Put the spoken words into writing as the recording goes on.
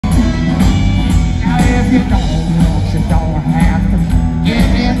you don't want, you don't have to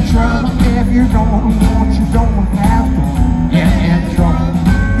get in trouble. If you don't want, you don't have to get in trouble.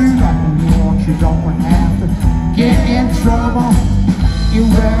 You don't want, you don't have to get in trouble. You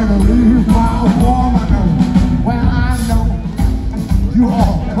better leave my woman alone. Well, I know you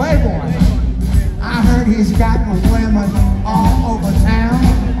all playboy. I heard he's got women all over town.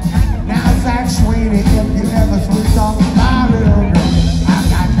 Now, Zach Sweeney, if you ever switch off my little girl, I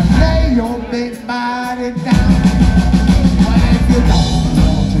got to lay your big body down. But if you don't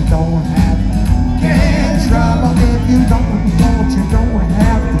want, you don't have to get in trouble. If you don't want, you don't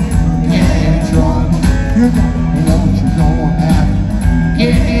have to get in trouble. You don't want, you don't have to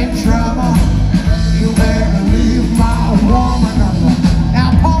get in trouble. You better leave my woman alone. Now,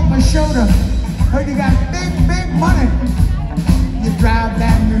 Paul Machota, heard you got big, big money. You drive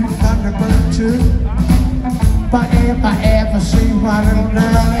that new Thunderbird too. But if I ever see my little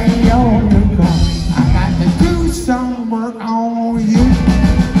girl in your new car, I got to do some work on you.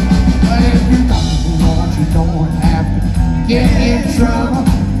 But if you don't want, you don't have to get in trouble.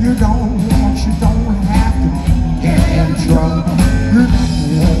 You don't want, you don't have to get in trouble. You don't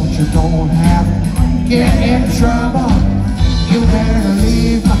want, you don't have to get in trouble. You better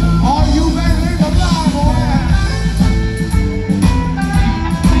leave, or you better leave a blind boy.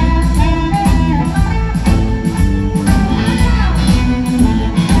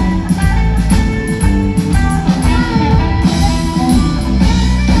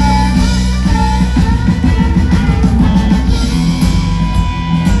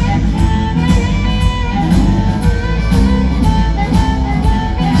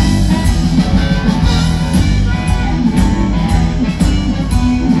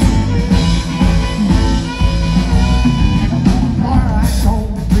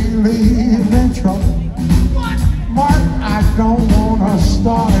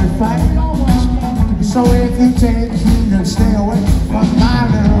 Start a fight. So if you take me and stay away from my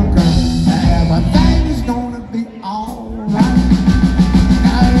little girl, everything's gonna be alright.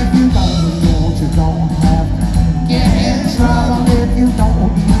 Now if you don't want, you don't have to get in trouble. If you don't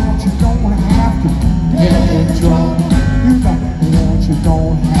want, you don't have to get in trouble. You don't want, you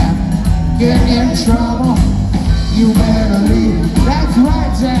don't have to get in trouble. You better leave. That's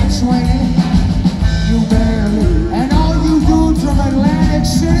right, Zach Sweeney. You better leave. And all you dudes from Atlantic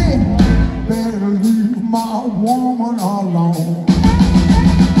City, better leave my woman alone.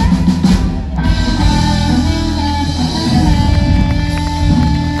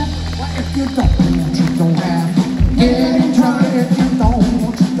 Well, if you don't want, you don't have to get in trouble. If you don't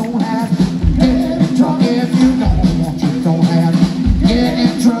want, you don't have to get in trouble. If you don't want, you don't have to get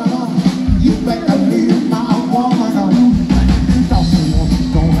in trouble. You better leave my woman alone. If you don't want, you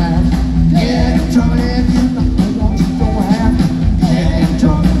don't have to get in trouble. If you don't want, you don't have to get in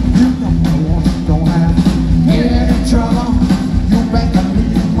trouble. You don't want, you don't have to get in trouble. You better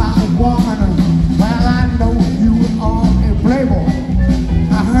leave my woman alone. Well, I know you are a playboy.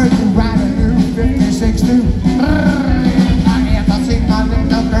 I heard you ride a new 56 too. I ever seen my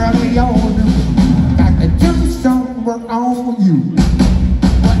little girl in your new. Got to do some work on you.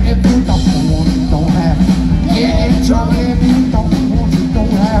 But if you don't want, you don't have to get in trouble. If you don't want, you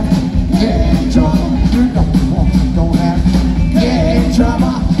don't have to get in trouble. You don't want, you don't have to get in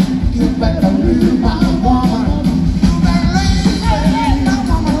trouble. You better leave my woman alone. You better leave my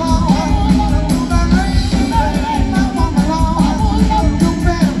woman alone. You better leave my woman alone. You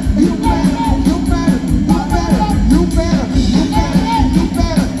better, you better, you better, you better, you better, you better, you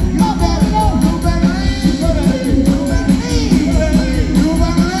better, you better, you better leave. You better leave. You better leave. You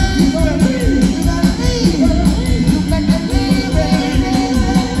better leave. You better leave. You better leave. You better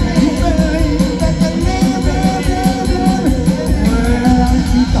leave. You better leave. You better leave. You better leave. Well, if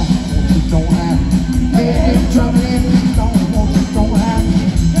you don't want, you don't have to get in trouble. If you don't want, you don't have to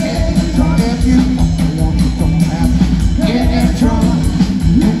get in trouble. If you don't want, you don't have to get in trouble.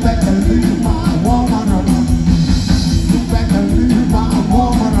 You better leave my woman alone. You better leave my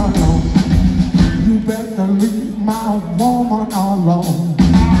woman alone. You better leave my woman alone.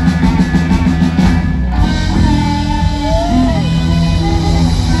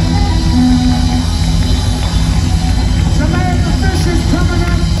 Samantha Fish is coming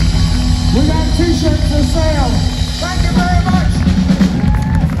up. We got t-shirts for sale. Thank you very much.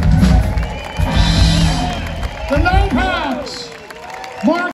 The Nighthawks.